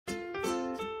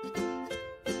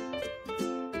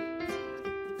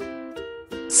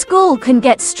School can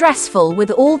get stressful with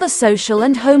all the social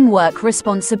and homework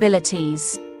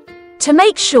responsibilities. To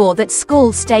make sure that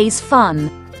school stays fun,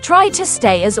 try to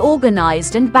stay as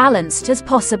organized and balanced as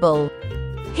possible.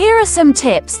 Here are some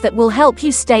tips that will help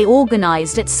you stay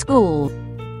organized at school.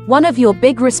 One of your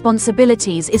big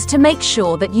responsibilities is to make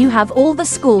sure that you have all the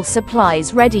school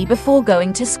supplies ready before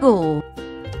going to school.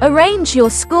 Arrange your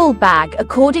school bag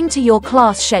according to your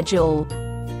class schedule.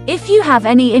 If you have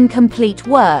any incomplete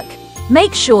work,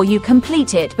 make sure you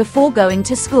complete it before going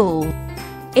to school.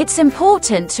 It's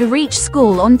important to reach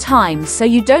school on time so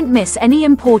you don't miss any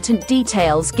important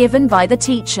details given by the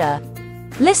teacher.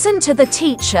 Listen to the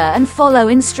teacher and follow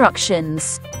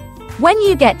instructions. When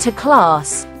you get to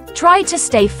class, try to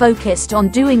stay focused on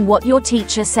doing what your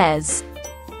teacher says.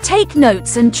 Take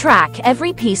notes and track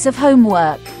every piece of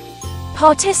homework.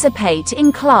 Participate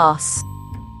in class.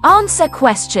 Answer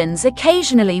questions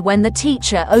occasionally when the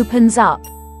teacher opens up,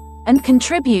 and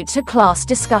contribute to class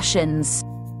discussions.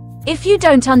 If you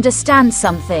don't understand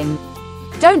something,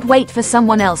 don't wait for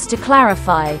someone else to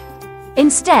clarify.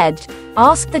 Instead,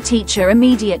 ask the teacher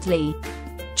immediately.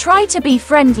 Try to be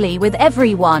friendly with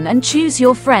everyone and choose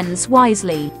your friends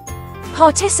wisely.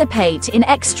 Participate in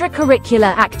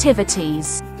extracurricular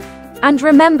activities. And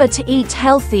remember to eat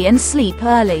healthy and sleep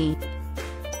early.